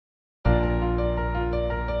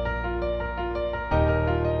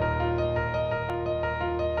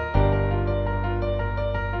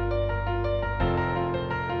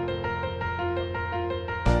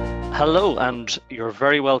Hello, and you're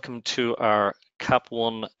very welcome to our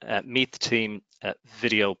CAP1 Meet the Team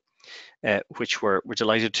video, which we're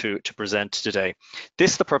delighted to present today.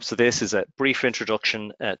 The purpose of this is a brief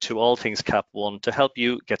introduction to all things CAP1 to help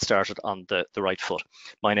you get started on the right foot.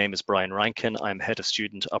 My name is Brian Rankin. I'm Head of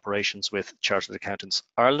Student Operations with Chartered Accountants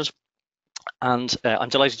Ireland. And I'm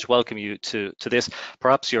delighted to welcome you to this,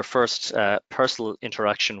 perhaps your first personal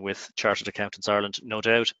interaction with Chartered Accountants Ireland, no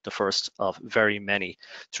doubt the first of very many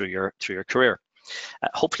through your career.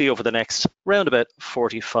 Hopefully over the next round about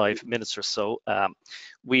 45 minutes or so,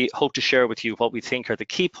 we hope to share with you what we think are the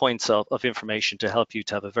key points of information to help you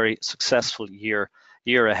to have a very successful year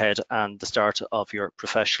ahead and the start of your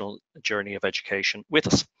professional journey of education with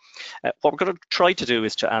us. What we're going to try to do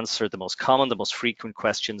is to answer the most common, the most frequent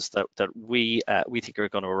questions that we think are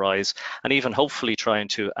going to arise, and even hopefully trying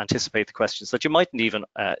to anticipate the questions that you mightn't even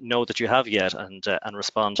know that you have yet, and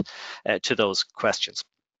respond to those questions.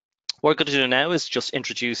 What we're going to do now is just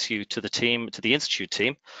introduce you to the team, to the Institute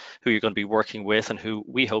team, who you're going to be working with and who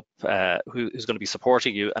we hope who is going to be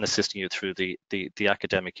supporting you and assisting you through the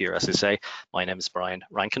academic year. As I say, my name is Brian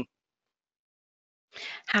Rankin.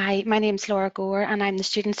 Hi, my name is Laura Gore and I'm the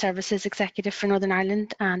Student Services Executive for Northern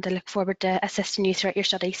Ireland, and I look forward to assisting you throughout your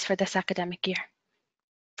studies for this academic year.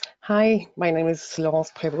 Hi, my name is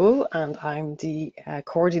Laurence Prévost and I'm the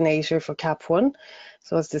coordinator for CAP1.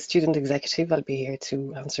 So as the student executive, I'll be here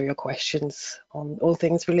to answer your questions on all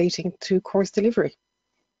things relating to course delivery.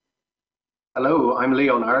 Hello, I'm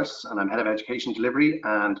Leon Harris and I'm Head of Education Delivery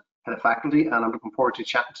and Head of Faculty, and I'm looking forward to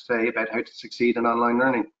chatting today about how to succeed in online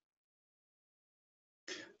learning.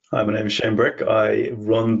 Hi, my name is Shane Brick. I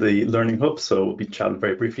run the Learning Hub, so we'll be chatting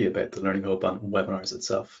very briefly about the Learning Hub and webinars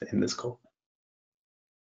itself in this call.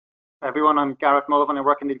 Everyone, I'm Gareth Mullivan. I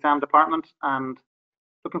work in the exam department and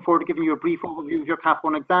looking forward to giving you a brief overview of your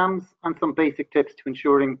CAP1 exams and some basic tips to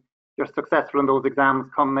ensuring you're successful in those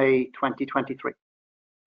exams come May 2023.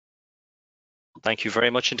 Thank you very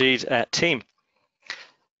much indeed, team.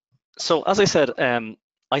 So as I said,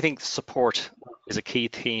 I think support is a key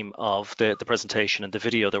theme of the presentation and the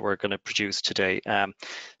video that we're going to produce today.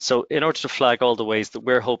 So in order to flag all the ways that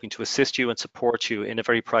we're hoping to assist you and support you in a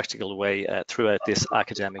very practical way throughout this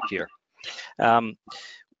academic year.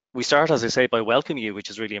 We start, as I say, by welcoming you, which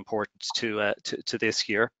is really important to this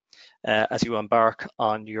year, as you embark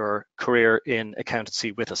on your career in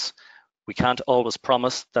accountancy with us. We can't always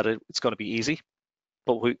promise that it's going to be easy,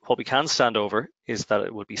 but what we can stand over is that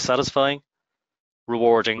it will be satisfying,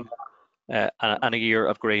 rewarding, and a year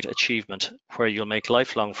of great achievement where you'll make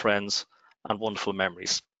lifelong friends and wonderful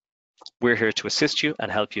memories. We're here to assist you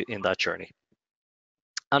and help you in that journey.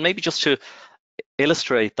 And maybe just to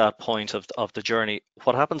illustrate that point of the journey,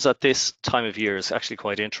 what happens at this time of year is actually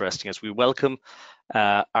quite interesting as we welcome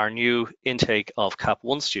our new intake of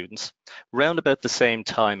CAP1 students around about the same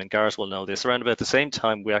time, and Gareth will know this, around about the same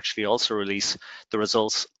time we actually also release the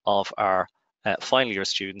results of our final year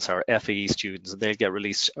students, our FAE students, and they'll get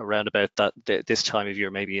released around about this time of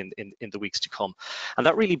year, maybe in the weeks to come. And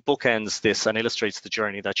that really bookends this and illustrates the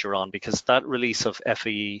journey that you're on, because that release of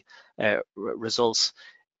FAE results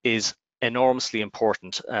is enormously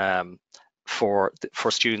important for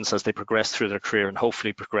students as they progress through their career and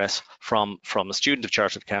hopefully progress from a student of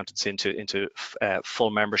chartered accountants into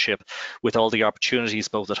full membership, with all the opportunities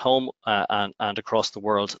both at home and across the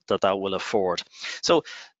world that will afford. So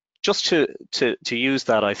just to use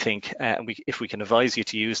that, I think, if we can advise you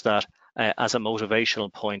to use that as a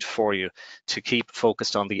motivational point for you to keep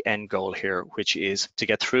focused on the end goal here, which is to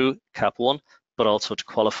get through CAP1, but also to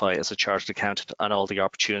qualify as a chartered accountant and all the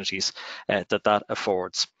opportunities that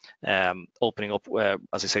affords, opening up,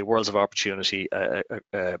 as I say, worlds of opportunity,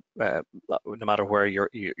 no matter where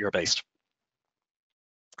you're based.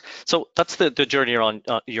 So that's the journey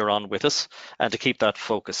you're on with us, and to keep that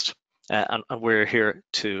focused, and we're here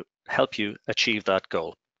to help you achieve that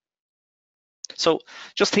goal. So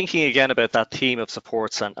just thinking again about that theme of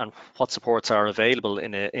supports and what supports are available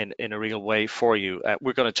in a real way for you,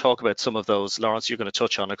 we're going to talk about some of those. Laurence, you're going to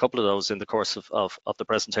touch on a couple of those in the course of the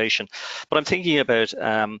presentation, but I'm thinking about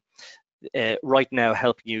right now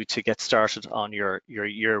helping you to get started on your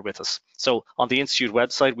year with us. So on the Institute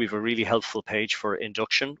website, we have a really helpful page for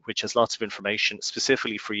induction, which has lots of information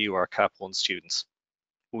specifically for you, our CAP1 students.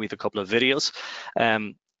 We have a couple of videos.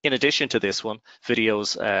 In addition to this one,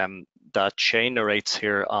 videos that Shane narrates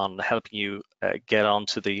here on helping you get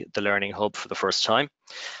onto the Learning Hub for the first time,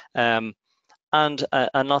 and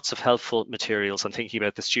lots of helpful materials. I'm thinking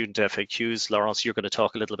about the student FAQs. Laurence, you're going to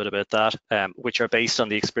talk a little bit about that, which are based on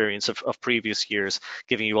the experience of previous years,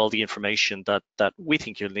 giving you all the information that we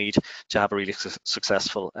think you'll need to have a really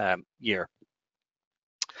successful year.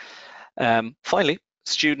 Finally,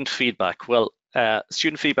 student feedback. Well,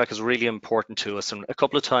 student feedback is really important to us, and a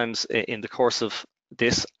couple of times in the course of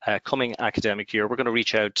this coming academic year, we're going to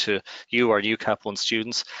reach out to you, our new CAP1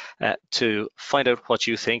 students, to find out what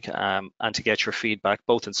you think and to get your feedback,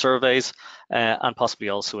 both in surveys and possibly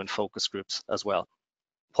also in focus groups as well.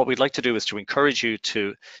 What we'd like to do is to encourage you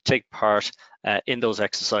to take part in those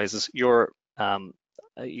exercises. Your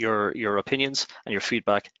opinions and your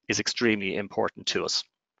feedback is extremely important to us.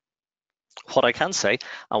 What I can say,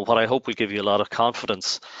 and what I hope will give you a lot of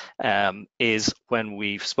confidence, is when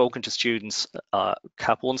we've spoken to students,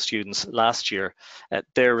 CAP1 students last year,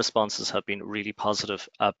 their responses have been really positive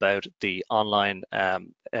about the online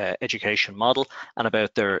education model and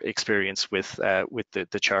about their experience with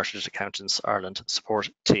the Chartered Accountants Ireland support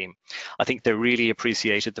team. I think they really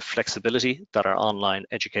appreciated the flexibility that our online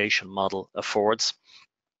education model affords.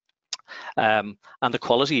 And the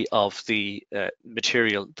quality of the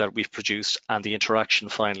material that we've produced and the interaction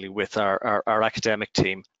finally with our academic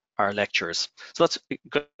team, our lecturers. So that's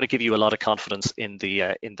going to give you a lot of confidence in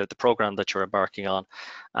the program that you're embarking on,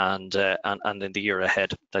 and in the year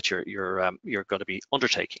ahead that you're going to be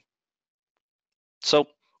undertaking. So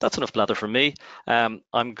that's enough blather from me.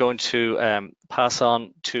 I'm going to pass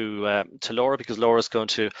on to Laura, because Laura's going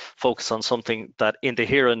to focus on something that in the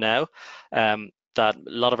here and now that a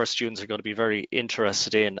lot of our students are going to be very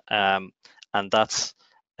interested in, and that's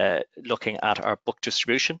looking at our book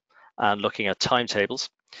distribution and looking at timetables.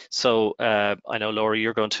 So I know, Laura,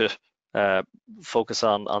 you're going to focus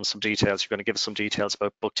on some details. You're going to give us some details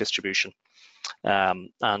about book distribution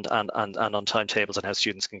and on timetables and how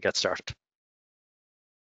students can get started.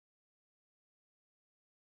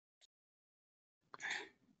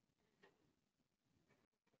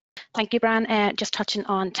 Thank you, Brian. Just touching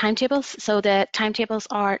on timetables. So the timetables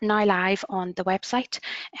are now live on the website.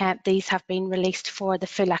 These have been released for the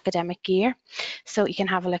full academic year. So you can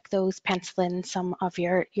have a look at those, pencil in some of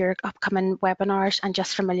your upcoming webinars and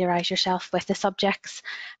just familiarise yourself with the subjects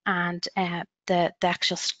and the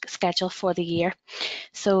actual schedule for the year.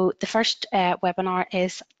 So the first webinar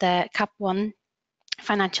is the CAP1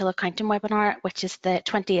 Financial Accounting webinar, which is the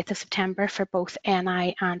 28th of September for both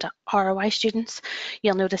NI and ROI students.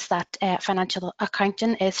 You'll notice that financial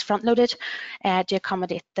accounting is front-loaded to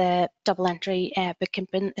accommodate the double entry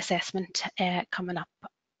bookkeeping assessment coming up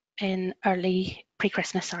in early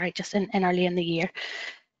pre-Christmas, sorry, just in early in the year.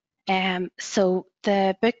 So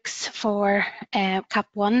the books for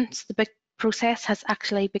CAP1, so the book process has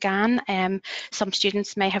actually begun. Some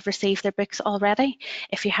students may have received their books already.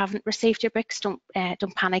 If you haven't received your books, don't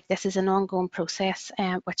panic. This is an ongoing process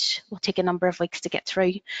which will take a number of weeks to get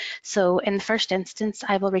through. So in the first instance,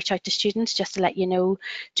 I will reach out to students just to let you know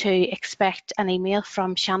to expect an email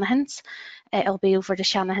from Shanahan's. It'll be over to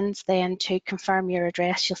Shanahan's then to confirm your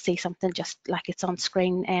address. You'll see something just like it's on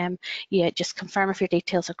screen. Yeah, just confirm if your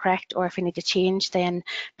details are correct, or if you need to change, then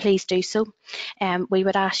please do so. We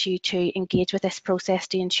would ask you to engage with this process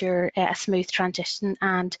to ensure a smooth transition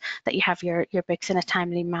and that you have your books in a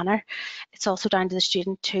timely manner. It's also down to the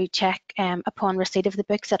student to check upon receipt of the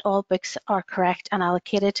books that all books are correct and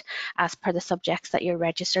allocated as per the subjects that you're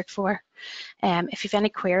registered for. If you have any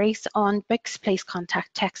queries on books, please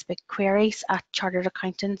contact textbook queries at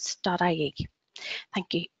charteredaccountants.ie.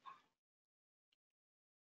 Thank you.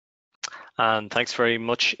 And thanks very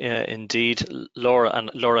much indeed, Laura.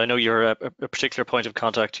 And Laura, I know you're a particular point of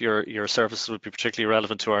contact. Your services would be particularly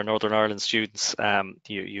relevant to our Northern Ireland students.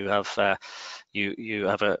 You have a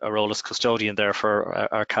role as custodian there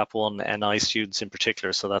for our CAP1 NI students in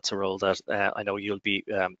particular. So that's a role that I know you'll be.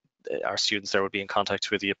 Our students there will be in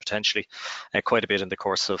contact with you potentially quite a bit in the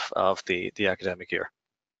course of the academic year.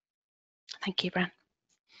 Thank you, Brian.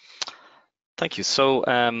 Thank you. So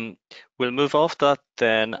we'll move off that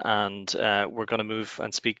then, and we're going to move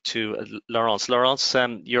and speak to Laurence. Laurence,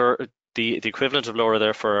 you're the equivalent of Laura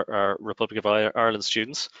there for our Republic of Ireland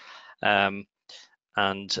students, and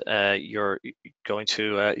you're going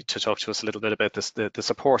to talk to us a little bit about the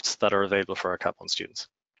supports that are available for our CAP1 students.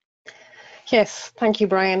 Yes, thank you,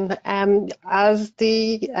 Brian. As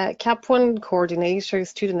the CAP1 coordinator,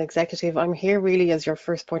 student executive, I'm here really as your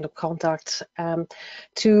first point of contact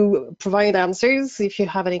to provide answers if you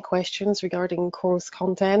have any questions regarding course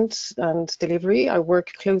content and delivery. I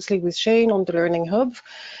work closely with Shane on the Learning Hub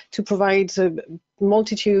to provide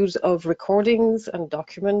multitude of recordings and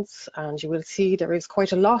documents, and you will see there is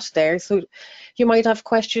quite a lot there. So you might have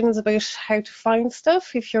questions about how to find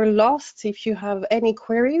stuff. If you're lost, if you have any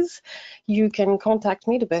queries, you can contact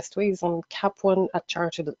me. The best way is on CAP1 at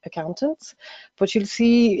Chartered Accountants. But you'll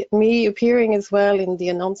see me appearing as well in the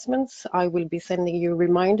announcements. I will be sending you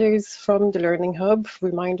reminders from the Learning Hub,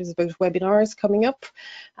 reminders about webinars coming up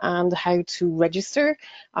and how to register.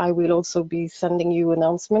 I will also be sending you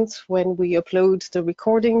announcements when we upload the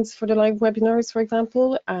recordings for the live webinars, for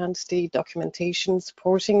example, and the documentation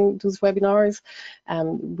supporting those webinars.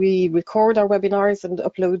 We record our webinars and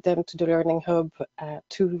upload them to the Learning Hub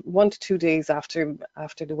 1 to 2 days after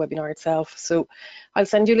the webinar itself. So I'll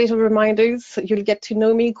send you little reminders. You'll get to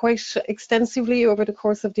know me quite extensively over the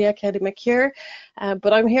course of the academic year,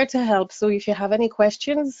 but I'm here to help. So if you have any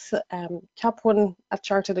questions, CAP1 at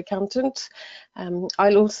Chartered Accountant.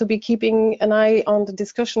 I'll also be keeping an eye on the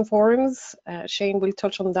discussion forums. Shane will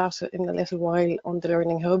touch on that in a little while on the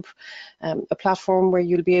Learning Hub, a platform where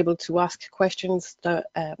you'll be able to ask questions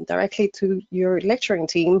directly to your lecturing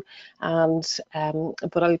team.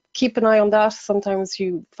 But I'll keep an eye on that. Sometimes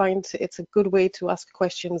you find it's a good way to ask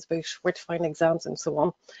questions about where to find exams and so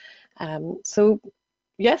on. So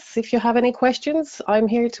yes, if you have any questions, I'm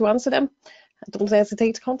here to answer them. Don't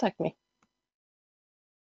hesitate to contact me.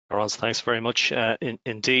 Laurence, thanks very much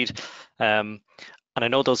indeed. And I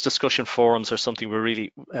know those discussion forums are something we're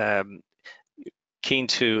really keen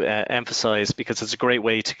to emphasize, because it's a great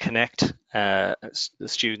way to connect the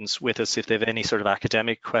students with us. If they have any sort of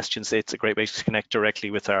academic questions, it's a great way to connect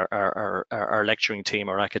directly with our lecturing team,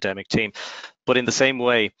 our academic team. But in the same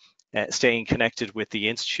way, staying connected with the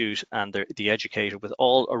institute and the educator with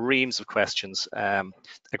all a reams of questions. A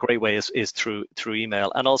great way is through email,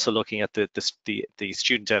 and also looking at the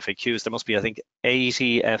student FAQs. There must be, I think,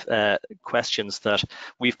 80 questions that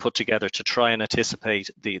we've put together to try and anticipate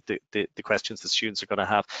the questions the students are going to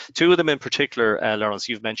have. Two of them in particular, Laurence,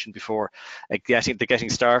 you've mentioned before, the getting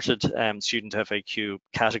started student FAQ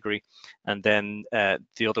category, and then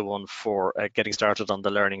the other one for getting started on the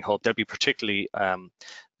Learning Hub. They'll be particularly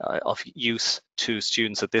of use to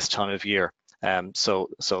students at this time of year. So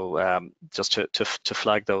just to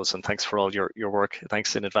flag those, and thanks for all your work.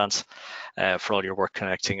 Thanks in advance for all your work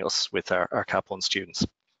connecting us with our CAP1 students.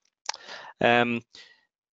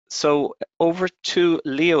 So over to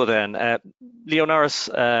Leo then. Leo Norris,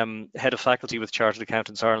 Head of Faculty with Chartered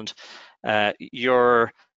Accountants Ireland.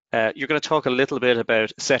 You're going to talk a little bit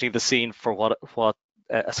about setting the scene for what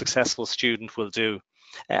a successful student will do,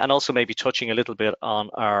 and also maybe touching a little bit on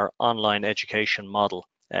our online education model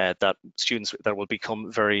that will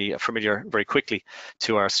become very familiar very quickly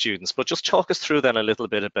to our students. But just talk us through then a little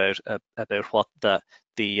bit about what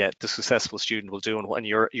the successful student will do, and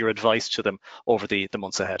your advice to them over the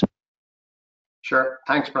months ahead. Sure,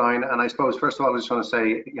 thanks, Brian. And I suppose first of all, I just want to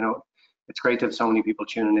say, it's great to have so many people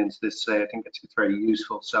tuning into this today. I think it's very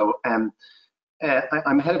useful. So I'm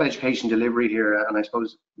head of education delivery here, and I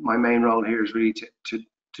suppose my main role here is really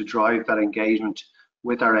to drive that engagement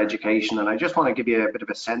with our education. And I just want to give you a bit of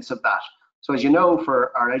a sense of that. So as you know,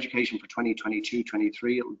 for our education for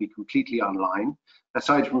 2022-23, it will be completely online,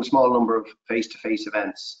 aside from a small number of face-to-face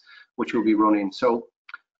events, which we'll be running. So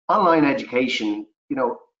online education,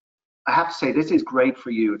 I have to say, this is great for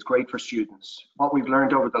you. It's great for students. What we've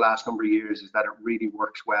learned over the last number of years is that it really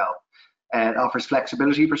works well. It offers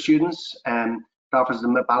flexibility for students, and it offers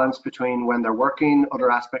them a balance between when they're working, other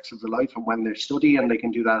aspects of their life, and when they study, and they can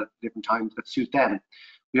do that at different times that suit them.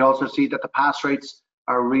 We also see that the pass rates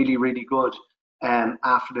are really, really good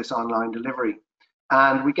after this online delivery.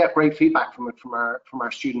 And we get great feedback from it, from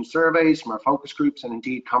our student surveys, from our focus groups, and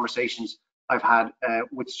indeed conversations I've had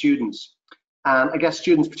with students. And I guess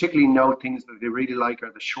students particularly know things that they really like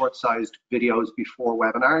are the short-sized videos before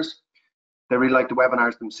webinars. They really like the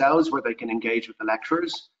webinars themselves, where they can engage with the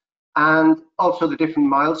lecturers, and also the different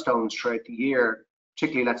milestones throughout the year,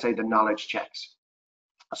 particularly, let's say, the knowledge checks.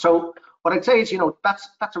 So what I'd say is,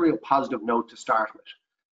 that's a real positive note to start with.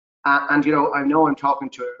 And I know I'm talking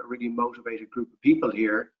to a really motivated group of people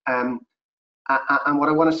here. And what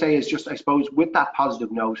I want to say is just, I suppose, with that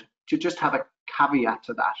positive note, to just have a caveat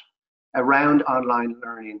to that around online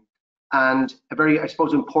learning, and a very, I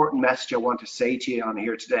suppose, important message I want to say to you on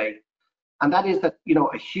here today. And that is that,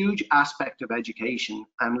 a huge aspect of education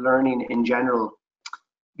and learning in general,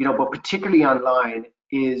 but particularly online,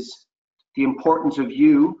 is the importance of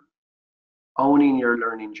you owning your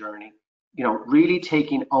learning journey, really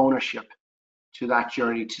taking ownership to that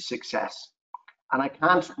journey to success. And I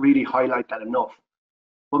can't really highlight that enough.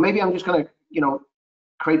 But maybe I'm just going to,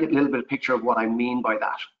 create a little bit of picture of what I mean by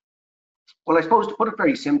that. Well, I suppose, to put it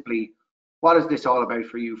very simply, what is this all about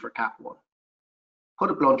for you for CAP1?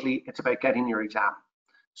 Put it bluntly, it's about getting your exam.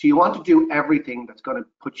 So you want to do everything that's going to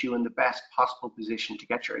put you in the best possible position to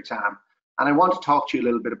get your exam. And I want to talk to you a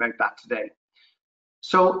little bit about that today.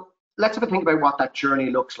 So let's have a think about what that journey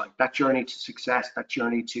looks like, that journey to success, that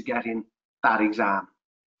journey to getting that exam.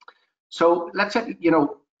 So let's have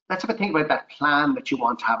a think about that plan that you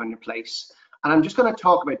want to have in your place. And I'm just going to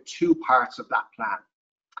talk about two parts of that plan.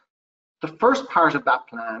 The first part of that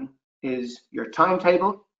plan is your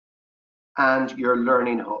timetable and your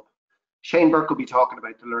learning hub. Shane Burke will be talking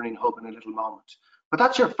about the learning hub in a little moment. But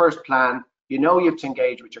that's your first plan. You know you have to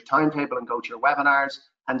engage with your timetable and go to your webinars,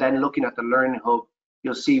 and then looking at the learning hub,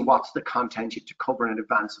 you'll see what's the content you have to cover in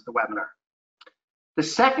advance of the webinar. The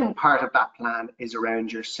second part of that plan is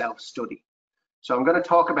around your self-study. So I'm going to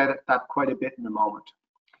talk about that quite a bit in a moment.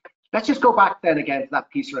 Let's just go back then again to that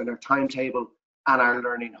piece around our timetable and our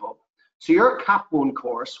learning hub. So your CAP1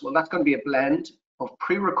 course, well, that's going to be a blend of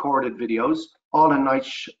pre-recorded videos, all in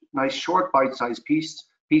nice short bite-sized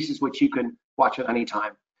pieces which you can watch at any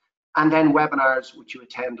time. And then webinars which you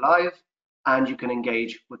attend live and you can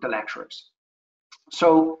engage with the lecturers.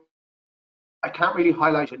 So I can't really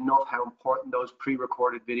highlight enough how important those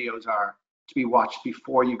pre-recorded videos are to be watched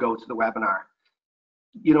before you go to the webinar.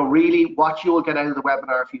 You know, really what you will get out of the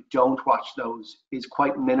webinar if you don't watch those is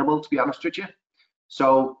quite minimal, to be honest with you.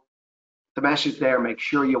 So the message there, make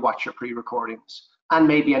sure you watch your pre-recordings and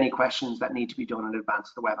maybe any questions that need to be done in advance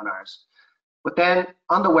of the webinars. But then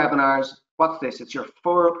on the webinars, what's this? It's your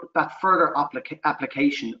that further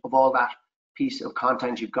application of all that piece of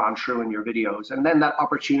content you've gone through in your videos, and then that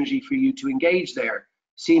opportunity for you to engage there,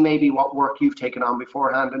 see maybe what work you've taken on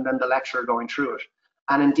beforehand, and then the lecturer going through it.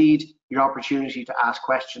 And indeed, your opportunity to ask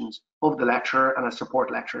questions of the lecturer and a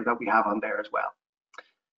support lecturer that we have on there as well.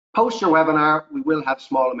 Post your webinar, we will have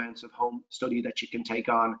small amounts of home study that you can take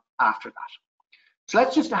on after that. So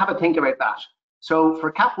let's just have a think about that. So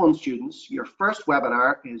for CAP1 students, your first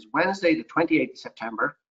webinar is Wednesday, the 28th of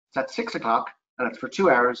September. It's at 6 o'clock and it's for 2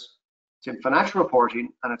 hours. It's in financial reporting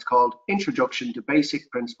and it's called Introduction to Basic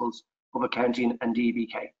Principles of Accounting and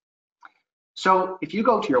DBK. So if you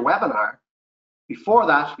go to your webinar, before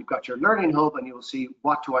that, you've got your learning hub and you will see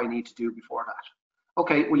what do I need to do before that.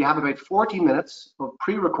 Okay, well, you have about 40 minutes of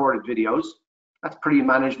pre-recorded videos. That's a pretty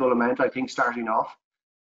manageable amount, I think, starting off.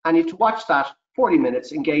 And you have to watch that 40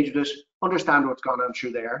 minutes, engage with it, understand what's gone on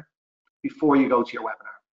through there before you go to your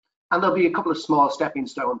webinar. And there'll be a couple of small stepping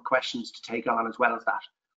stone questions to take on as well as that.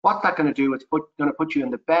 What's that going to do? It's going to put you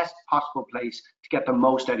in the best possible place to get the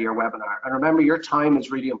most out of your webinar. And remember, your time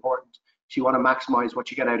is really important. So you want to maximize what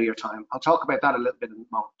you get out of your time. I'll talk about that a little bit in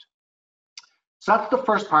a moment. So that's the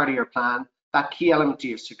first part of your plan, that key element to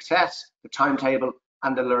your success, the timetable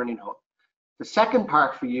and the learning hub. The second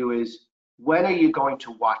part for you is, when are you going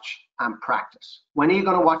to watch and practice? When are you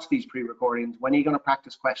going to watch these pre-recordings? When are you going to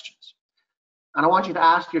practice questions? And I want you to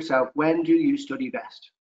ask yourself, when do you study best?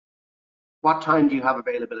 What time do you have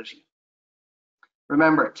availability?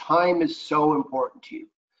 Remember, time is so important to you.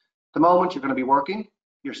 The moment you're going to be working,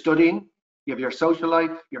 you're studying, you have your social life,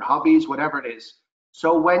 your hobbies, whatever it is.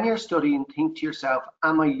 So when you're studying, think to yourself,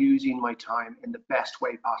 am I using my time in the best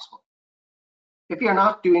way possible? If you're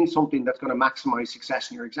not doing something that's going to maximize success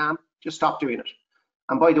in your exam, just stop doing it.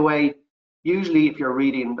 And by the way, usually if you're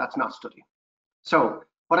reading, that's not studying. So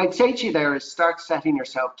what I'd say to you there is start setting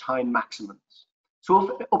yourself time maximums.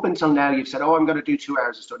 So if up until now you've said, oh, I'm going to do 2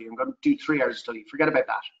 hours of study, I'm going to do 3 hours of study, forget about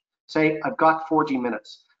that. Say, I've got 40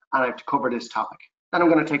 minutes and I have to cover this topic. Then I'm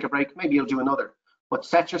going to take a break, maybe you'll do another. But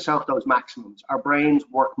set yourself those maximums. Our brains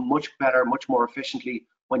work much better, much more efficiently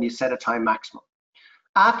when you set a time maximum.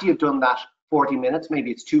 After you've done that 40 minutes,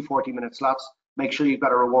 maybe it's 2 40-minute slots, make sure you've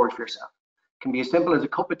got a reward for yourself. It can be as simple as a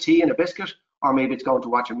cup of tea and a biscuit, or maybe it's going to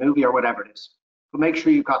watch a movie or whatever it is. But make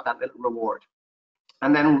sure you've got that little reward.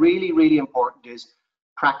 And then really, really important is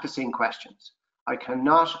practicing questions. I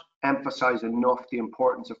cannot emphasize enough the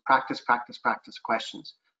importance of practice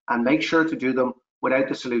questions, and make sure to do them without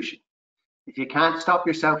the solution. If you can't stop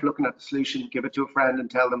yourself looking at the solution, give it to a friend and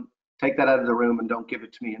tell them, take that out of the room and don't give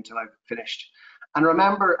it to me until I've finished. And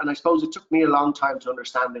remember, and I suppose it took me a long time to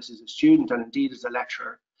understand this as a student and indeed as a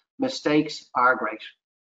lecturer, mistakes are great.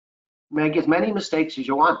 Make as many mistakes as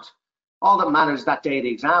you want. All that matters that day of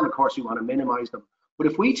the exam, of course, you want to minimize them. But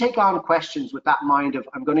if we take on questions with that mind of,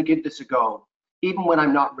 I'm going to give this a go, even when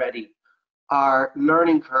I'm not ready, our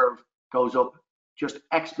learning curve goes up just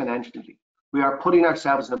exponentially. We are putting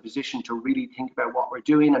ourselves in a position to really think about what we're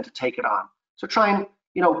doing and to take it on. So try and,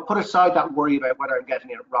 put aside that worry about whether I'm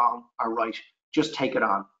getting it wrong or right. Just take it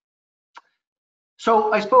on.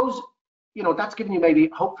 So I suppose you know, that's giving you maybe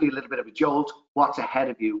hopefully a little bit of a jolt. What's ahead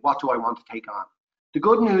of you? What do I want to take on? The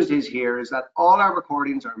good news is that all our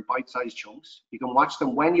recordings are in bite-sized chunks. You can watch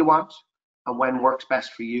them when you want and when works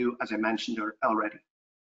best for you, as I mentioned already.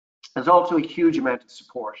 There's also a huge amount of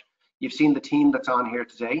support. You've seen the team that's on here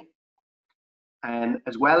today, and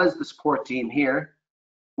as well as the support team here,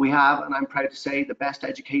 we have, and I'm proud to say, the best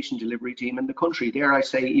education delivery team in the country. Dare I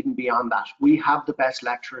say, even beyond that, we have the best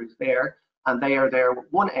lecturers there, and they are there with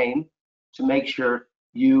one aim: to make sure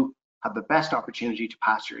you have the best opportunity to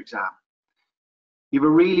pass your exam. You have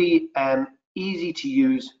a really easy to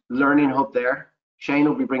use learning hub there. Shane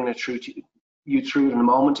will be bringing it through to you through in a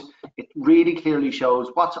moment. It really clearly shows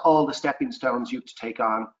what's all the stepping stones you have to take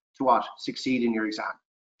on to what? Succeed in your exam.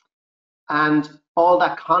 And all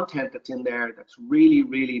that content that's in there that's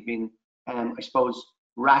really been, I suppose,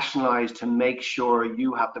 rationalized to make sure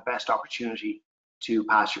you have the best opportunity to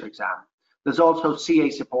pass your exam. There's also CA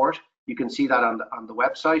support. You can see that on the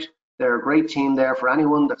website. They're a great team there for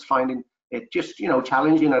anyone that's finding it just, you know,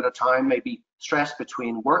 challenging at a time, maybe stress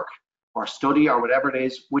between work or study or whatever it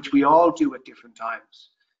is, which we all do at different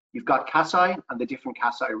times. You've got CASI and the different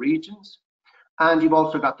CASI regions, and you've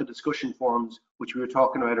also got the discussion forums, which we were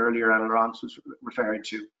talking about earlier and Laurence was referring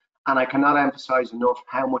to. And I cannot emphasize enough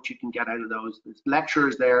how much you can get out of those. There's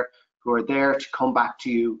lecturers there who are there to come back to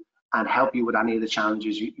you and help you with any of the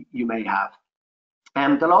challenges you may have.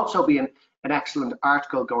 And there'll also be an excellent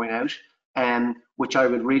article going out, which I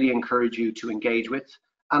would really encourage you to engage with.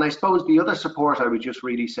 And I suppose the other support I would just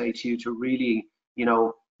really say to you to really, you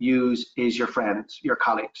know, use is your friends, your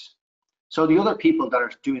colleagues. So the other people that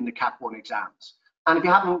are doing the CAP1 exams. And if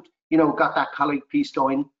you haven't, you know, got that colleague piece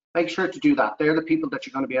going, make sure to do that. They're the people that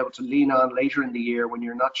you're going to be able to lean on later in the year when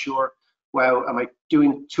you're not sure, well, am I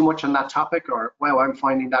doing too much on that topic? Or, well, I'm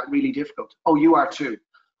finding that really difficult. Oh, you are too.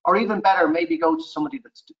 Or even better, maybe go to somebody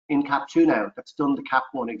that's in CAP2 now, that's done the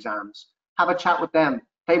CAP1 exams. Have a chat with them.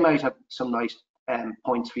 They might have some nice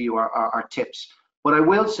points for you or tips. But I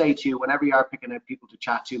will say to you, whenever you are picking out people to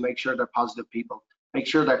chat to, make sure they're positive people. Make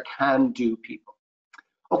sure they're can-do people.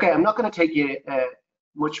 Okay, I'm not going to take you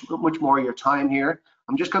much more of your time here.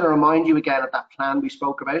 I'm just going to remind you again of that plan we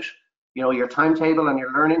spoke about. You know, your timetable and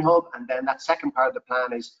your learning hub, and then that second part of the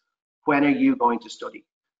plan is, when are you going to study?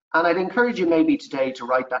 And I'd encourage you maybe today to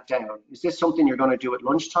write that down. Is this something you're going to do at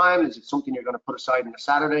lunchtime? Is it something you're going to put aside on a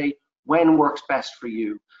Saturday? When works best for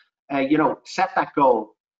you? You know, set that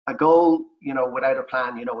goal. A goal, you know, without a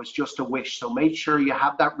plan, you know, is just a wish. So make sure you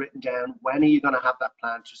have that written down. When are you going to have that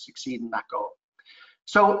plan to succeed in that goal?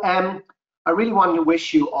 So I really want to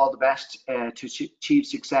wish you all the best to achieve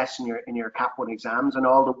success in your CAP1 exams and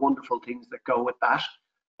all the wonderful things that go with that.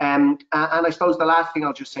 And I suppose the last thing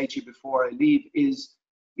I'll just say to you before I leave is,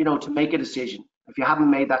 you know, to make a decision. If you haven't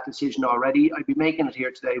made that decision already, I'd be making it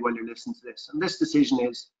here today while you're listening to this. And this decision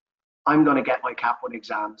is, I'm going to get my CAP1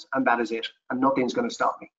 exams, and that is it, and nothing's going to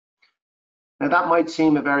stop me. Now that might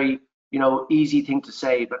seem a very, you know, easy thing to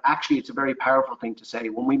say, but actually it's a very powerful thing to say.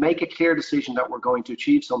 When we make a clear decision that we're going to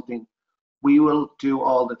achieve something, we will do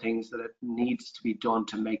all the things that it needs to be done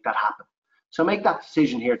to make that happen. So make that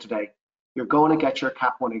decision here today. You're going to get your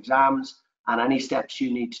CAP1 exams, and any steps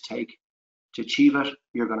you need to take to achieve it,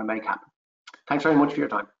 you're going to make happen. Thanks very much for your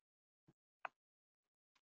time.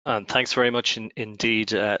 And thanks very much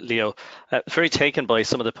indeed, Leo. Very taken by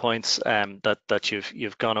some of the points that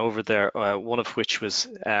you've gone over there. One of which was,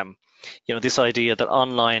 you know, this idea that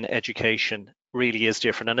online education really is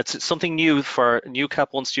different, and it's something new for new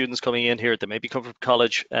CAP1 students coming in here. They maybe come from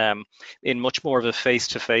college in much more of a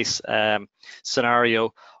face-to-face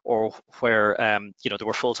scenario, or where you know, there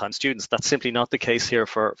were full-time students. That's simply not the case here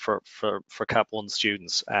for CAP1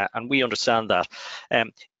 students, and we understand that.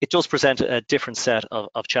 It does present a different set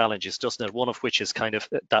of challenges, doesn't it? One of which is kind of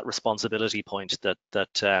that responsibility point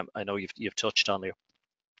that I know you've touched on, Leo.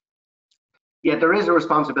 Yeah, there is a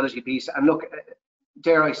responsibility piece, and look,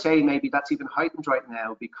 dare I say, maybe that's even heightened right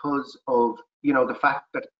now because of, you know, the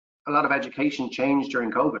fact that a lot of education changed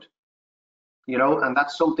during COVID, you know, and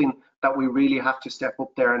that's something that we really have to step up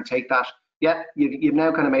there and take that. Yeah, you've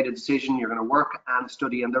now kind of made a decision, you're going to work and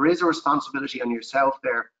study, and there is a responsibility on yourself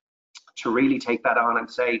there to really take that on and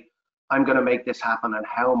say, I'm going to make this happen, and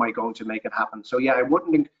how am I going to make it happen? So yeah,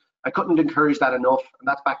 I couldn't encourage that enough, and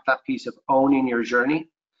that's back to that piece of owning your journey.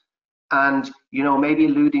 And, you know, maybe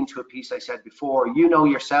alluding to a piece I said before, you know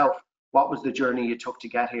yourself, what was the journey you took to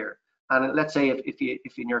get here? And let's say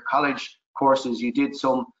if in your college courses, you did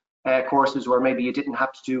some courses where maybe you didn't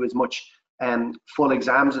have to do as much full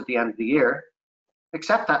exams at the end of the year,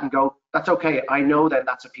 accept that and go, that's okay. I know that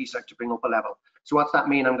that's a piece I have to bring up a level. So what's that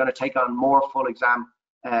mean? I'm going to take on more full exam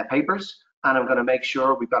papers. and I'm going to make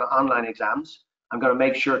sure we've got online exams. I'm going to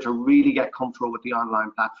make sure to really get comfortable with the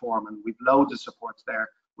online platform, and we've loads of supports there,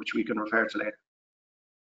 which we can refer to later.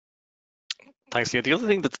 Thanks, Leo. The other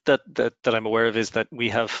thing that I'm aware of is that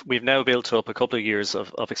we've now built up a couple of years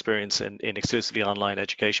of experience in exclusively online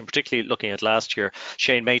education, particularly looking at last year.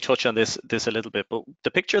 Shane may touch on this a little bit, but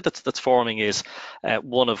the picture that's forming is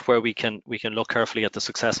one of where we can look carefully at the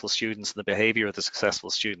successful students and the behaviour of the successful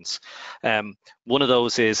students. One of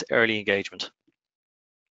those is early engagement.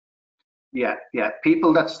 Yeah.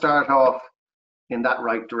 People that start off in that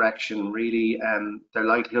right direction, really, their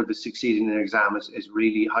likelihood of succeeding in an exam is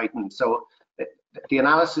really heightened. So the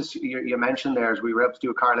analysis you mentioned there is we were able to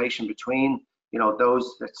do a correlation between,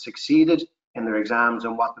 those that succeeded in their exams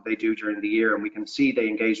and what did they do during the year, and we can see they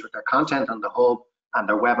engaged with their content on the hub and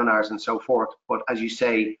their webinars and so forth. But as you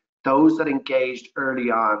say, those that engaged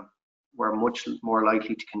early on were much more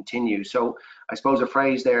likely to continue. So I suppose a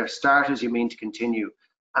phrase there, start as you mean to continue.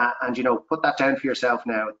 And put that down for yourself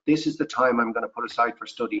now. This is the time I'm going to put aside for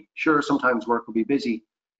study. Sure, sometimes work will be busy.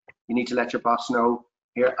 You need to let your boss know,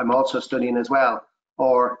 here, I'm also studying as well.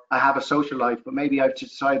 Or I have a social life, but maybe I have to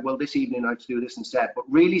decide, well, this evening I have to do this instead. But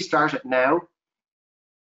really start it now.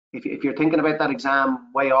 If you're thinking about that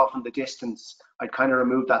exam way off in the distance, I'd kind of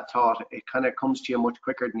remove that thought. It kind of comes to you much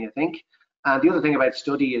quicker than you think. And the other thing about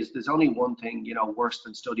study is there's only one thing, worse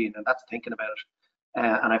than studying, and that's thinking about it.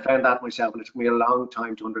 And I found that myself, and it took me a long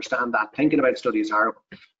time to understand that. Thinking about study is horrible.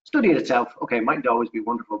 Studying itself, okay, mightn't always be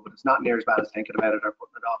wonderful, but it's not near as bad as thinking about it or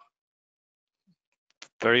putting it off.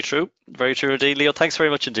 Very true indeed, Leo. Thanks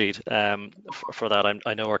very much indeed for that.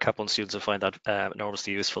 I know our CAP1 students will find that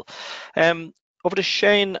enormously useful. Over to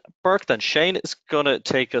Shane Burke then. Shane is going to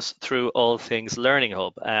take us through all things Learning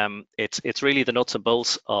Hub. It's really the nuts and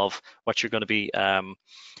bolts of what you're going to be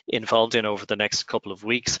involved in over the next couple of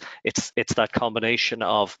weeks. It's that combination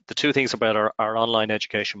of the two things about our online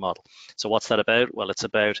education model. So what's that about? Well, it's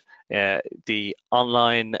about the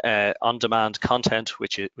online on-demand content,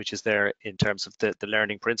 which is there in terms of the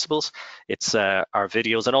learning principles. It's our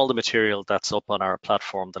videos and all the material that's up on our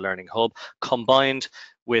platform, the Learning Hub, combined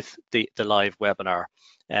with the live webinar,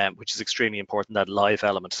 which is extremely important, that live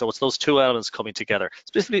element. So it's those two elements coming together,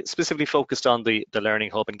 specifically focused on the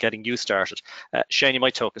Learning Hub and getting you started. Shane, you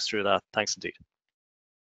might talk us through that. Thanks indeed.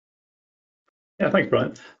 Yeah, thanks,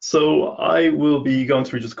 Brian. So I will be going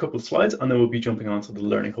through just a couple of slides, and then we'll be jumping onto the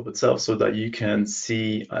Learning Hub itself so that you can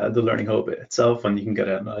see the Learning Hub itself, and you can get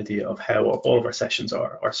an idea of how all of our sessions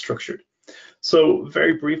are structured. So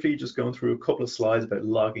very briefly, just going through a couple of slides about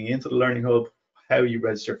logging into the Learning Hub, how you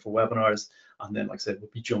register for webinars, and then, like I said, we'll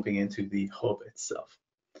be jumping into the hub itself.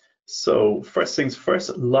 So first things first,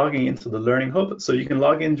 logging into the Learning Hub. So you can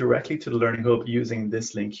log in directly to the Learning Hub using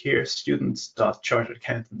this link here,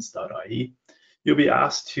 students.charteredaccountants.ie. You'll be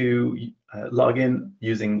asked to log in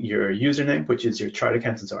using your username, which is your Chartered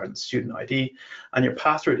Accountants Ireland student ID, and your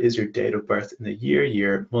password is your date of birth in the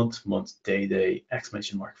year, month, day,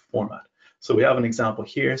 exclamation mark format. So we have an example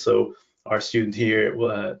here. So our student here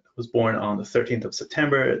was born on the 13th of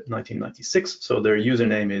September 1996. So their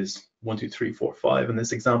username is 12345 in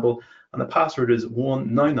this example, and the password is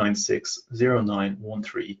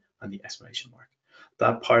 19960913 and the exclamation mark.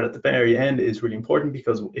 That part at the very end is really important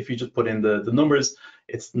because if you just put in the numbers,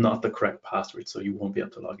 it's not the correct password, so you won't be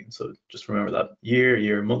able to log in. So just remember that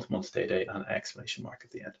year, month, day, and exclamation mark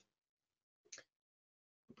at the end.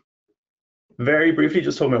 Very briefly,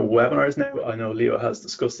 just talking about webinars now. I know Leo has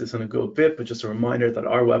discussed this in a good bit, but just a reminder that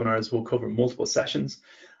our webinars will cover multiple sessions,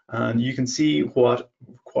 and you can see what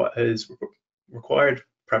is required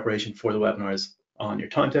preparation for the webinars on your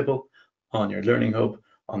timetable, on your Learning Hub,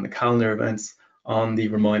 on the calendar events, on the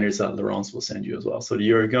reminders that Laurence will send you as well. So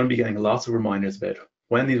you're going to be getting lots of reminders about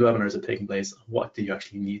when these webinars are taking place, what do you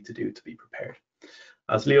actually need to do to be prepared.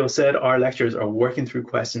 As Leo said, our lecturers are working through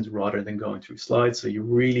questions rather than going through slides, so you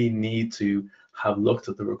really need to have looked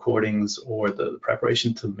at the recordings or the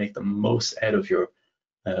preparation to make the most out of your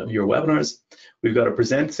webinars. We've got a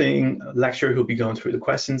presenting lecturer who'll be going through the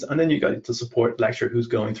questions, and then you got the support lecturer who's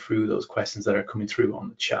going through those questions that are coming through on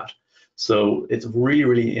the chat. So it's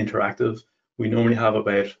really interactive. We normally have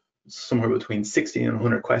about somewhere between 60 and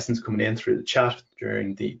 100 questions coming in through the chat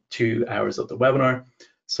during the 2 hours of the webinar.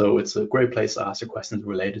 So it's a great place to ask your questions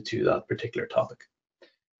related to that particular topic.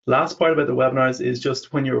 Last part about the webinars is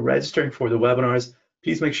just when you're registering for the webinars,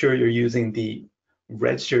 please make sure you're using the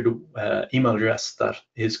registered email address that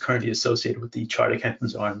is currently associated with the Chartered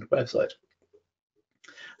Accountants Ireland website.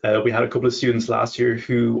 We had a couple of students last year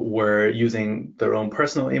who were using their own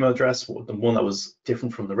personal email address, the one that was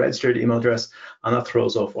different from the registered email address, and that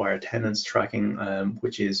throws off our attendance tracking,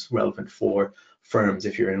 which is relevant for firms.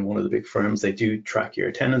 If you're in one of the big firms, they do track your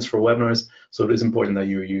attendance for webinars. So it is important that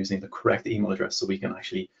you're using the correct email address so we can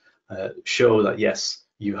actually show that, yes,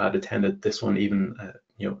 you had attended this one, even,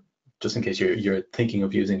 you know, just in case you're thinking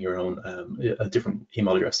of using your own, a different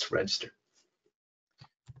email address to register.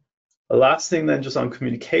 The last thing then, just on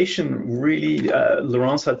communication, really,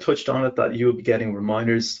 Laurence had touched on it, that you'll be getting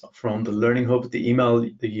reminders from the Learning Hub. The email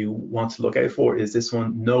that you want to look out for is this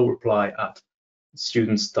one, no reply at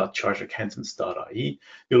students.charteredaccountants.ie.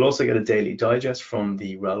 You'll also get a daily digest from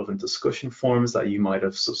the relevant discussion forums that you might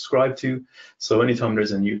have subscribed to. So anytime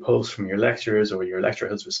there's a new post from your lecturers, or your lecturer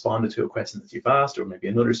has responded to a question that you've asked, or maybe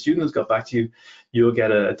another student has got back to you, you'll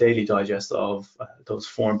get a daily digest of those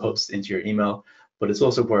forum posts into your email. But it's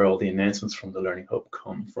also where all the announcements from the Learning Hub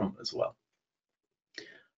come from as well.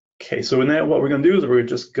 Okay, so now what we're going to do is we're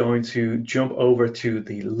just going to jump over to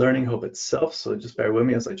the Learning Hub itself. So just bear with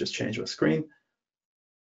me as I just change my screen.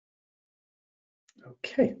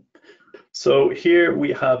 Okay, so here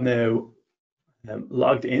we have now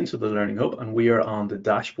logged into the Learning Hub, and we are on the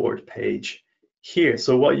dashboard page here.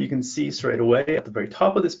 So what you can see straight away at the very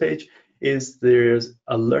top of this page is there's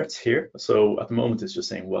alerts here. So at the moment it's just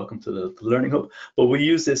saying welcome to the Learning Hub, but we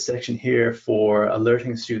use this section here for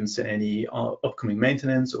alerting students to any upcoming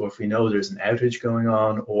maintenance, or if we know there's an outage going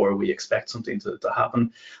on, or we expect something to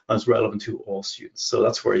happen that's relevant to all students. So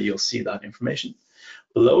that's where you'll see that information.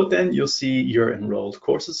 Below it then, you'll see your enrolled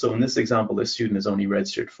courses. So in this example, this student is only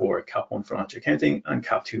registered for CAP1 Financial Accounting and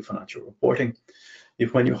CAP2 Financial Reporting.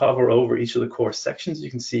 When you hover over each of the course sections,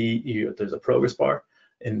 you can see there's a progress bar.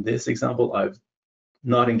 In this example, I've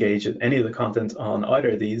not engaged in any of the content on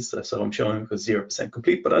either of these, so I'm showing because 0%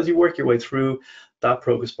 complete. But as you work your way through, that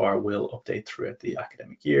progress bar will update throughout the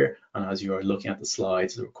academic year, and as you are looking at the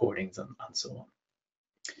slides, the recordings, and so on.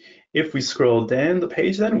 If we scroll down the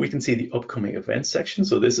page, then we can see the upcoming events section.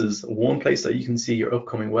 So this is one place that you can see your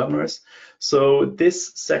upcoming webinars. So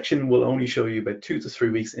this section will only show you about 2 to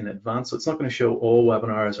 3 weeks in advance. So it's not going to show all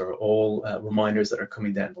webinars or all reminders that are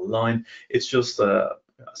coming down the line. It's just, I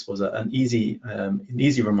suppose, an easy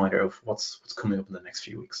reminder of what's coming up in the next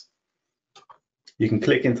few weeks. You can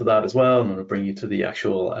click into that as well, and it'll bring you to the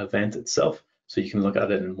actual event itself, so you can look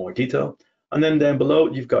at it in more detail. And then down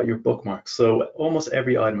below, you've got your bookmarks. So almost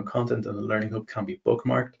every item of content in the Learning Hub can be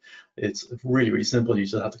bookmarked. It's really, really simple. You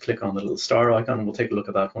just have to click on the little star icon, and we'll take a look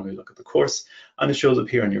at that when we look at the course. And it shows up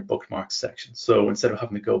here in your bookmarks section. So instead of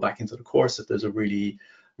having to go back into the course, if there's a really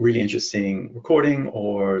interesting recording,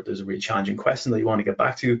 or there's a really challenging question that you want to get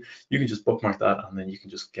back to, you can just bookmark that, and then you can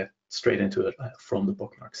just get straight into it from the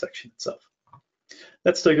bookmark section itself.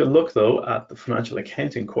 Let's take a look though at the financial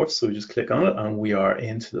accounting course. So we just click on it, and we are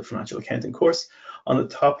into the financial accounting course. On the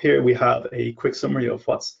top here, we have a quick summary of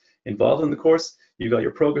what's involved in the course. You've got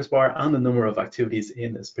your progress bar and the number of activities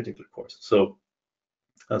in this particular course. So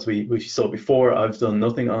as we saw before, I've done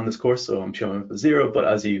nothing on this course, so I'm showing up a 0, but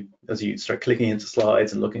as you start clicking into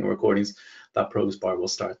slides and looking at recordings, that progress bar will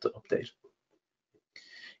start to update.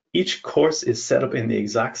 Each course is set up in the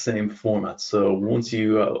exact same format. So once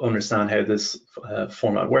you understand how this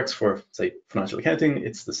format works for, say, financial accounting,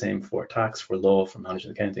 it's the same for tax, for law, for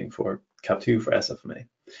management accounting, for CAP2, for SFMA.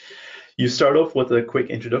 You start off with a quick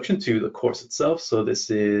introduction to the course itself. So this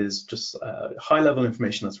is just high-level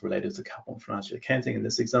information that's related to CAP1 Financial Accounting. In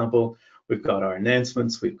this example, we've got our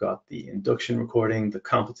announcements, we've got the induction recording, the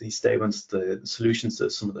competency statements, the solutions to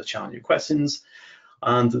some of the challenging questions,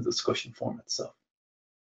 and the discussion forum itself.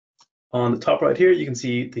 On the top right here, you can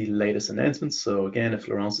see the latest announcements. So again, if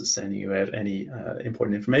Laurence is sending you out any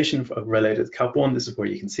important information related to CAP1, this is where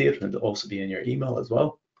you can see it, and it'll also be in your email as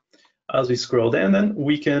well. As we scroll down then,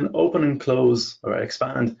 we can open and close or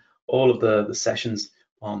expand all of the sessions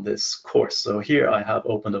on this course. So here I have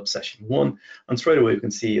opened up session 1, and straight away we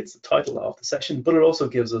can see it's the title of the session, but it also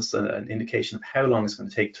gives us an indication of how long it's going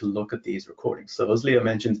to take to look at these recordings. So as Leah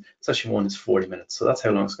mentioned, session 1 is 40 minutes. So that's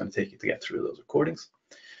how long it's going to take you to get through those recordings.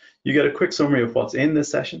 You get a quick summary of what's in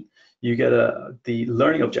this session. You get the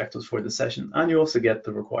learning objectives for the session, and you also get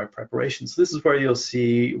the required preparation. So this is where you'll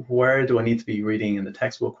see, where do I need to be reading in the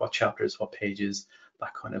textbook, what chapters, what pages,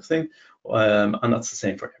 that kind of thing. And that's the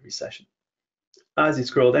same for every session. As you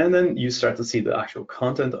scroll down then, you start to see the actual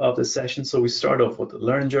content of this session. So we start off with the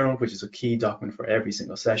Learn Journal, which is a key document for every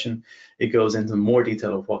single session. It goes into more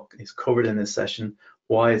detail of what is covered in this session,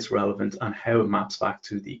 why it's relevant, and how it maps back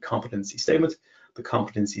to the competency statement. The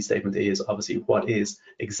competency statement is obviously what is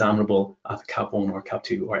examinable at the CAP1 or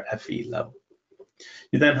CAP2 or FE level.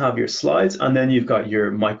 You then have your slides, and then you've got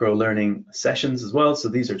your micro learning sessions as well. So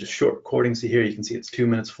these are just short recordings. So here you can see it's 2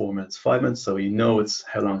 minutes, 4 minutes, 5 minutes. So you know it's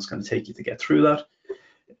how long it's going to take you to get through that.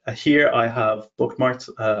 Here I have bookmarked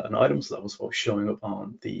an item, so that was what was showing up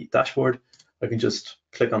on the dashboard. I can just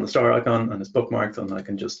click on the star icon and it's bookmarked, and I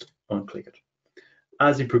can just unclick it.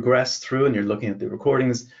 As you progress through and you're looking at the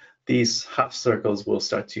recordings, these half circles will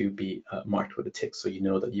start to be marked with a tick, so you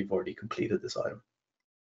know that you've already completed this item.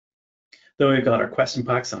 Then we've got our question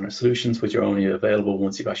packs and our solutions, which are only available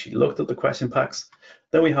once you've actually looked at the question packs.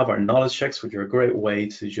 Then we have our knowledge checks, which are a great way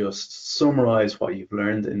to just summarize what you've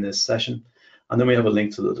learned in this session. And then we have a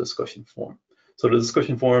link to the discussion forum. So the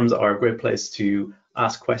discussion forums are a great place to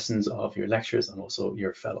ask questions of your lecturers and also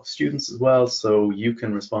your fellow students as well. So you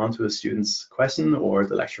can respond to a student's question, or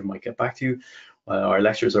the lecturer might get back to you. Our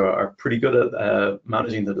lecturers are pretty good at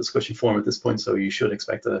managing the discussion forum at this point, so you should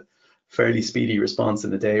expect a fairly speedy response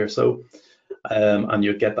in a day or so, and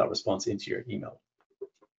you'll get that response into your email.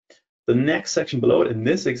 The next section below it in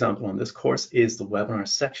this example on this course is the webinar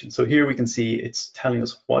section. So here we can see it's telling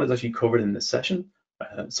us what is actually covered in this session.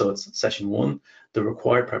 So it's session 1, the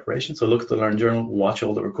required preparation. So look at the Learn Journal, watch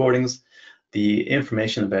all the recordings, the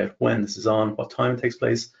information about when this is on, what time it takes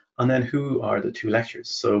place, and then who are the 2 lecturers.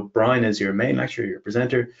 So Brian is your main lecturer, your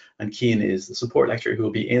presenter, and Cian is the support lecturer who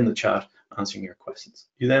will be in the chat answering your questions.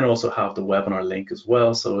 You then also have the webinar link as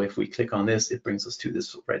well. So if we click on this, it brings us to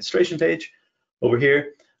this registration page over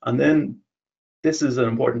here. And then this is an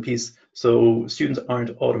important piece. So students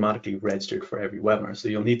aren't automatically registered for every webinar. So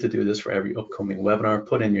you'll need to do this for every upcoming webinar.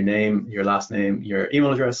 Put in your name, your last name, your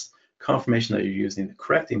email address, confirmation that you're using the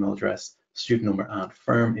correct email address, student number, and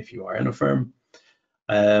firm if you are in a firm.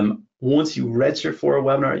 Once you register for a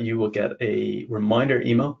webinar, you will get a reminder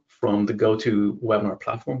email from the GoToWebinar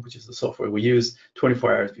platform, which is the software we use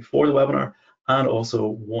 24 hours before the webinar and also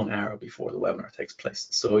 1 hour before the webinar takes place.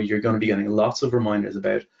 So you're going to be getting lots of reminders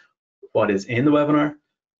about what is in the webinar,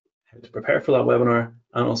 how to prepare for that webinar,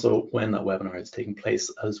 and also when that webinar is taking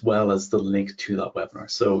place, as well as the link to that webinar.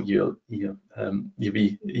 So you'll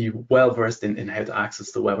be well versed in how to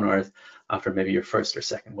access the webinars after maybe your first or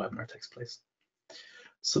second webinar takes place.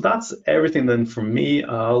 So that's everything then from me.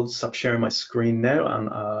 I'll stop sharing my screen now and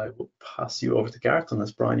I will pass you over to Gareth,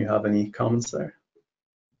 unless Brian, you have any comments there.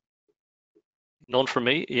 None from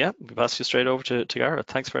me. Yeah, we pass you straight over to Gareth.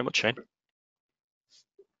 Thanks very much, Shane.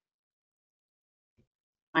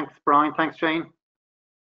 Thanks, Brian. Thanks, Shane.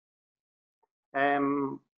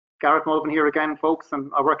 Gareth Mulvin here again, folks,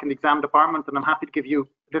 and I work in the exam department, and I'm happy to give you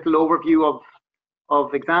a little overview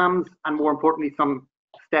of exams and, more importantly, some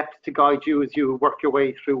steps to guide you as you work your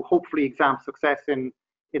way through, hopefully, exam success in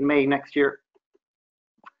May next year.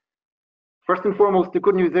 First and foremost, the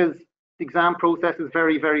good news is the exam process is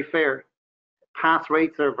very, very fair. Pass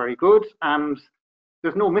rates are very good, and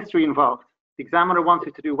there's no mystery involved. The examiner wants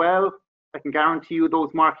you to do well. I can guarantee you those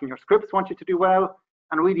marking your scripts want you to do well,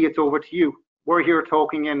 and really it's over to you. We're here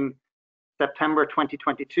talking in September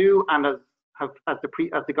 2022, and as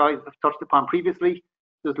the guys have touched upon previously,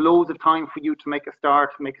 there's loads of time for you to make a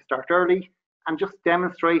start early, and just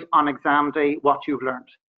demonstrate on exam day what you've learned.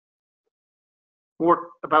 More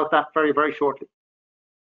about that very, very shortly.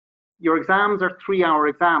 Your exams are 3-hour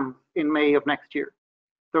exams in May of next year.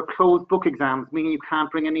 They're closed book exams, meaning you can't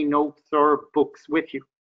bring any notes or books with you.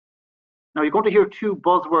 Now, you're going to hear 2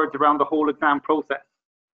 buzzwords around the whole exam process.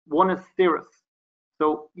 One is CIRRUS.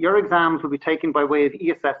 So your exams will be taken by way of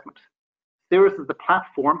e-assessment. CIRRUS is the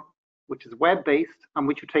platform, which is web-based, on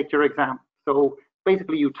which you take your exam. So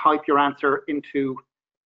basically, you type your answer into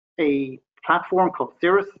a platform called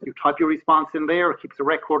CIRRUS. You type your response in there. It keeps a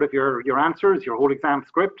record of your answers, your whole exam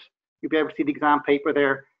script. You'll be able to see the exam paper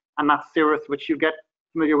there, and that's CIRRUS, which you get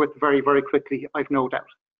familiar with very, very quickly, I've no doubt.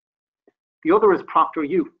 The other is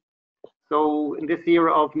ProctorU. So in this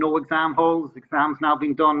era of no exam halls, exams now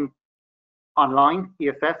being done online,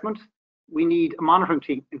 e-assessment, we need a monitoring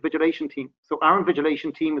team, invigilation team. So our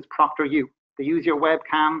invigilation team is ProctorU. They use your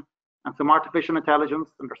webcam and some artificial intelligence,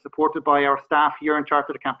 and they're supported by our staff here in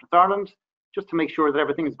Chartered Accountants Ireland, just to make sure that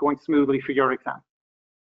everything is going smoothly for your exam.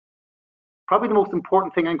 Probably the most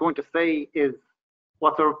important thing I'm going to say is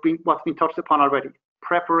what's been touched upon already.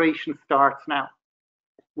 Preparation starts now.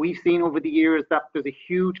 We've seen over the years that there's a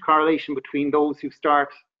huge correlation between those who start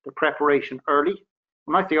the preparation early.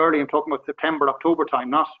 When I say early, I'm talking about September, October time,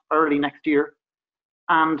 not early next year,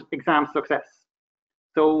 and exam success.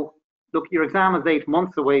 So look, your exam is 8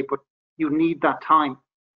 months away, but you need that time.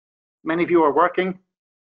 Many of you are working,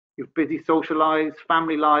 you've busy social lives,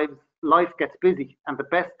 family lives, life gets busy, and the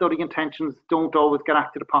best study intentions don't always get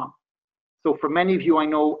acted upon. So for many of you, I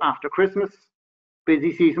know after Christmas,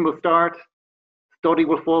 busy season will start, study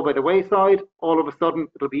will fall by the wayside, all of a sudden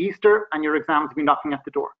it'll be Easter and your exams will be knocking at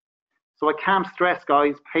the door. So I can't stress,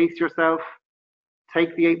 guys, pace yourself,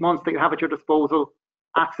 take the 8 months that you have at your disposal,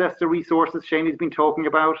 access the resources Shane has been talking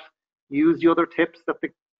about, use the other tips that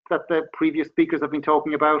the previous speakers have been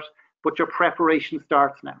talking about, but your preparation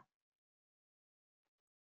starts now.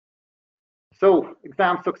 So,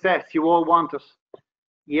 exam success, you all want it.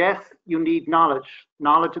 Yes, you need knowledge.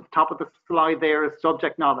 Knowledge at the top of the slide there is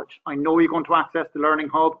subject knowledge. I know you're going to access the Learning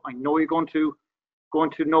Hub. I know you're going to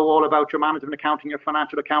know all about your management accounting, your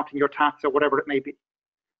financial accounting, your tax, or whatever it may be.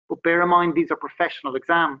 But bear in mind, these are professional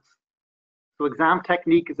exams. So exam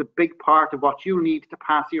technique is a big part of what you need to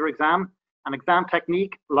pass your exam. And exam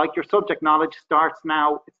technique, like your subject knowledge, starts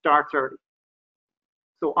now, it starts early.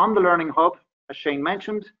 So on the Learning Hub, as Shane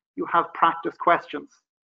mentioned, you have practice questions.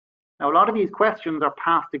 Now, a lot of these questions are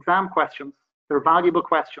past exam questions. They're valuable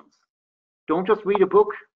questions. Don't just read a book.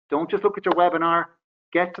 Don't just look at your webinar.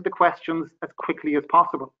 Get to the questions as quickly as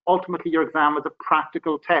possible. Ultimately, your exam is a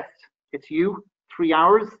practical test. It's you, 3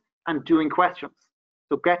 hours, and doing questions.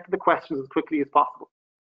 So get to the questions as quickly as possible.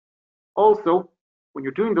 Also, when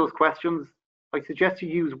you're doing those questions, I suggest you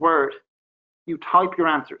use Word. You type your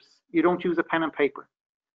answers. You don't use a pen and paper.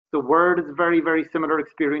 The Word is a very, very similar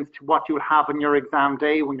experience to what you'll have in your exam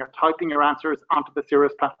day when you're typing your answers onto the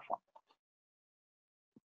Cirrus platform.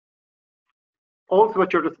 Also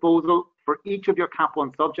at your disposal, for each of your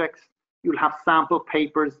CAP1 subjects, you'll have sample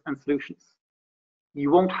papers and solutions.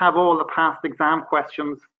 You won't have all the past exam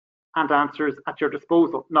questions and answers at your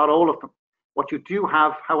disposal, not all of them. What you do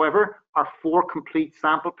have, however, are 4 complete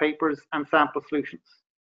sample papers and sample solutions.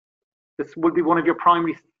 This will be one of your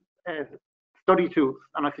primary study tools,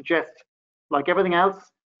 and I suggest, like everything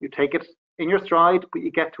else, you take it in your stride, but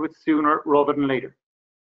you get to it sooner rather than later.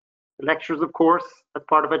 The lectures, of course, as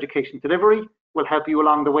part of education delivery, will help you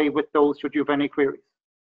along the way with those should you have any queries.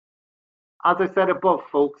 As I said above,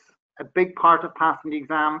 folks, a big part of passing the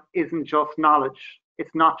exam isn't just knowledge.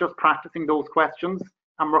 It's not just practicing those questions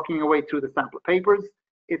and working your way through the sample papers,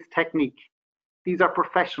 it's technique. These are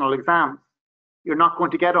professional exams. You're not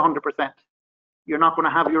going to get 100%. You're not going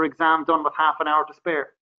to have your exam done with half an hour to spare.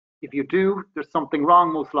 If you do, there's something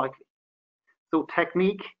wrong most likely. So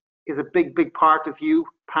technique is a big, big part of you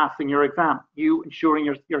passing your exam, you ensuring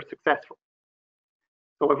you're successful.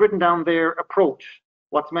 So I've written down there approach.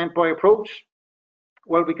 What's meant by approach?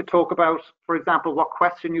 Well, we could talk about, for example, what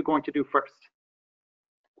question you're going to do first.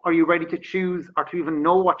 Are you ready to choose or to even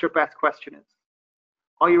know what your best question is?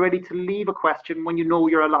 Are you ready to leave a question when you know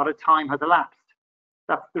your allotted time has elapsed?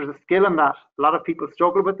 There's a skill in that. A lot of people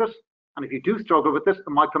struggle with it, and if you do struggle with it, it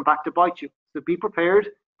might come back to bite you. So be prepared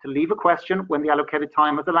to leave a question when the allocated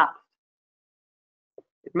time has elapsed.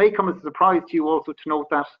 It may come as a surprise to you also to note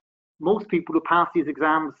that most people who pass these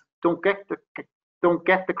exams don't get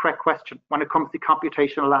the correct question when it comes to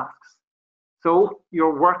computational asks. So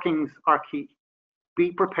your workings are key.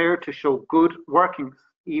 Be prepared to show good workings,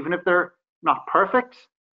 even if they're not perfect,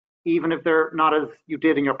 even if they're not as you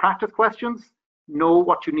did in your practice questions. Know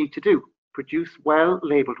what you need to do. Produce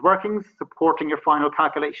well-labeled workings supporting your final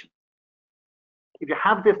calculation. If you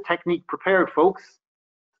have this technique prepared, folks,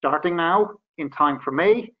 starting now in time for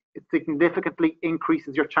May, it significantly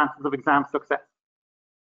increases your chances of exam success.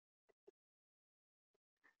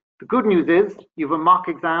 The good news is you have a mock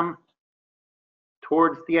exam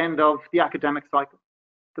towards the end of the academic cycle.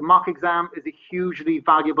 The mock exam is a hugely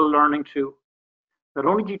valuable learning tool. Not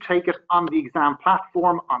only do you take it on the exam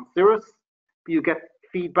platform on Cirrus, but you get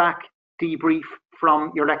feedback, debrief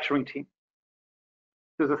from your lecturing team.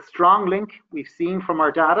 There's a strong link we've seen from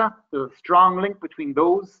our data. There's a strong link between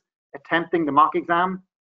those attempting the mock exam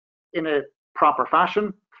in a proper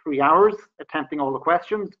fashion, 3 hours, attempting all the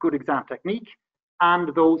questions, good exam technique,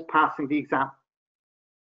 and those passing the exam.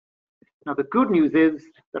 Now, the good news is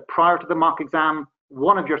that prior to the mock exam,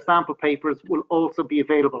 one of your sample papers will also be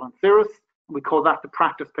available on Cirrus, and we call that the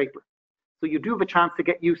practice paper. So you do have a chance to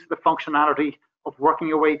get used to the functionality of working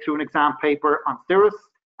your way through an exam paper on Cirrus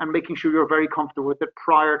and making sure you're very comfortable with it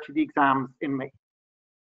prior to the exams in May.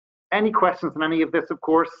 Any questions on any of this, of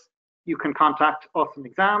course, you can contact us in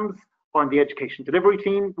exams or in the education delivery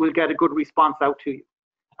team. We'll get a good response out to you.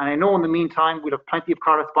 And I know in the meantime, we'll have plenty of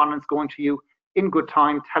correspondence going to you in good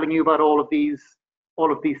time, telling you about all of these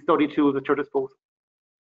study tools at your disposal.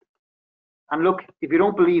 And look, if you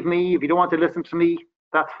don't believe me, if you don't want to listen to me,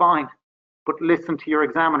 that's fine. But listen to your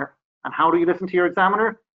examiner. And how do you listen to your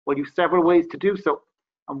examiner? Well, you have several ways to do so.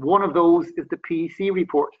 And one of those is the PEC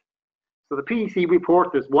report. So the PEC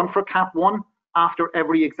report, there's one for CAP1 after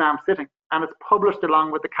every exam sitting, and it's published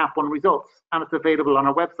along with the CAP1 results, and it's available on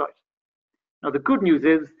our website. Now, the good news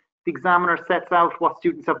is the examiner sets out what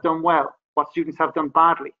students have done well, what students have done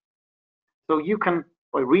badly. So you can,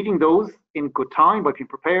 by reading those in good time, by being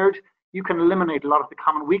prepared, you can eliminate a lot of the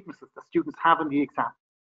common weaknesses that students have in the exam.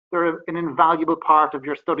 they're an invaluable part of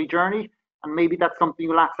your study journey, and maybe that's something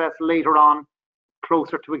you'll access later on,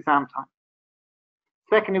 closer to exam time.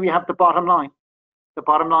 Secondly, we have the bottom line. The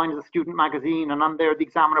bottom line is a student magazine, and on there the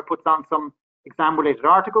examiner puts on some exam-related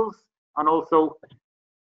articles, and also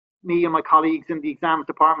me and my colleagues in the exams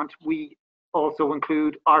department, we also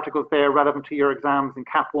include articles there relevant to your exams in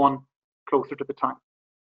CAP1 closer to the time.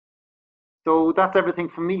 So that's everything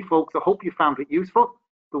from me, folks. I hope you found it useful.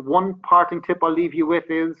 The one parting tip I'll leave you with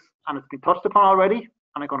is, and it's been touched upon already,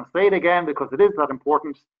 and I'm going to say it again because it is that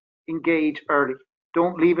important, engage early.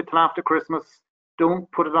 Don't leave it till after Christmas. Don't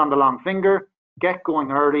put it on the long finger. Get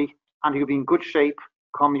going early, and you'll be in good shape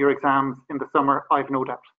come your exams in the summer, I've no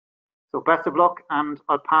doubt. So best of luck, and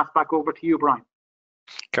I'll pass back over to you, Brian.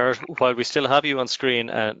 Garrett, while we still have you on screen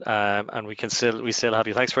and we still have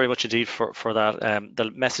you, thanks very much indeed for that.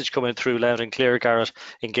 The message coming through loud and clear, Garrett.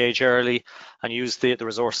 Engage early and use the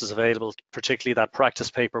resources available, particularly that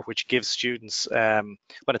practice paper, which gives students, when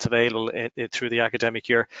it's available through the academic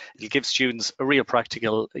year, it'll give students a real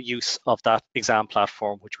practical use of that exam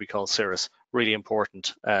platform, which we call CIRRUS. Really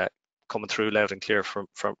important, coming through loud and clear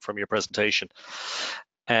from your presentation.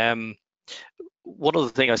 One other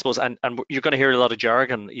thing, I suppose, and you're going to hear a lot of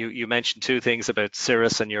jargon. You mentioned two things about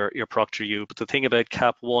CIRRUS and your ProctorU, but the thing about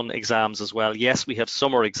CAP1 exams as well, yes, we have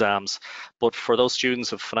summer exams, but for those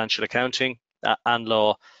students of financial accounting and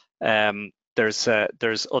law, there's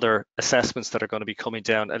other assessments that are going to be coming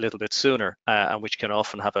down a little bit sooner, and which can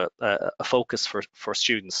often have a focus for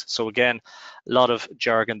students. So again, a lot of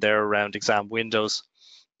jargon there around exam windows.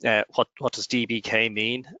 What does DBK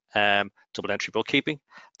mean? Double entry bookkeeping.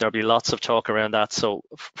 There'll be lots of talk around that. So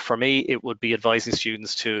for me, it would be advising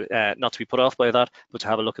students to not to be put off by that, but to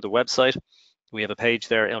have a look at the website. We have a page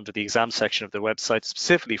there under the exam section of the website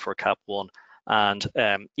specifically for CAP1. And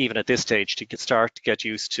even at this stage, to get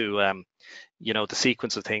used to you know, the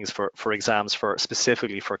sequence of things for exams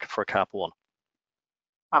specifically for CAP1.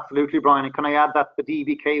 Absolutely, Brian. And can I add that the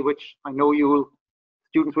DBK, which I know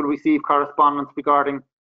students will receive correspondence regarding,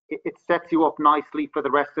 it sets you up nicely for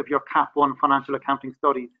the rest of your CAP1 financial accounting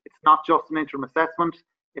studies. It's not just an interim assessment,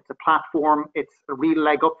 it's a platform, it's a real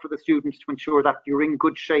leg up for the students to ensure that you're in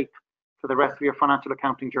good shape for the rest of your financial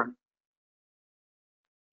accounting journey.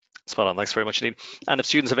 Spot on, thanks very much indeed. And if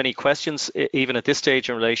students have any questions, even at this stage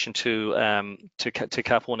in relation to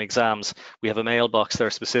CAP1 exams, we have a mailbox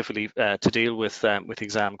there specifically to deal with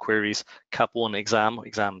exam queries. CAP1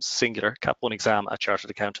 exam singular, CAP1 exam at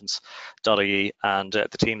charteredaccountants.ie, and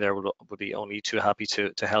the team there would be only too happy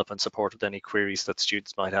to help and support with any queries that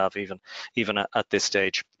students might have, even at this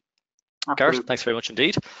stage. Gareth, thanks very much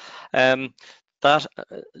indeed. That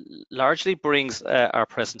largely brings our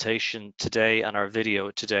presentation today and our video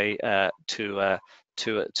today to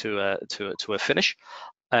a finish.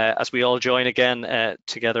 As we all join again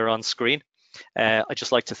together on screen, I'd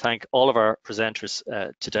just like to thank all of our presenters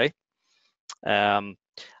today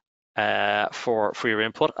for your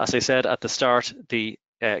input. As I said at the start, the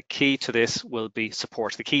key to this will be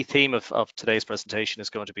support. The key theme of today's presentation is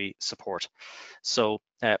going to be support. So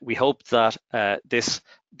we hope that this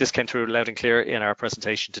came through loud and clear in our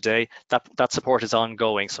presentation today. That support is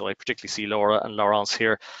ongoing. So I particularly see Laura and Laurence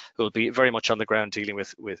here, who will be very much on the ground dealing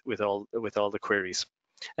with all the queries.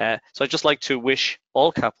 So I'd just like to wish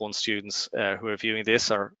all CAP1 students who are viewing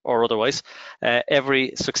this or otherwise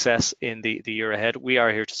every success in the year ahead. We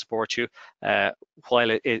are here to support you.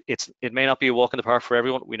 While it may not be a walk in the park for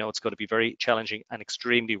everyone, we know it's going to be very challenging and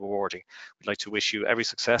extremely rewarding. We'd like to wish you every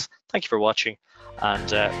success. Thank you for watching,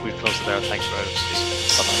 and we've closed it there. Thanks for having us.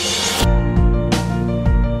 Bye-bye.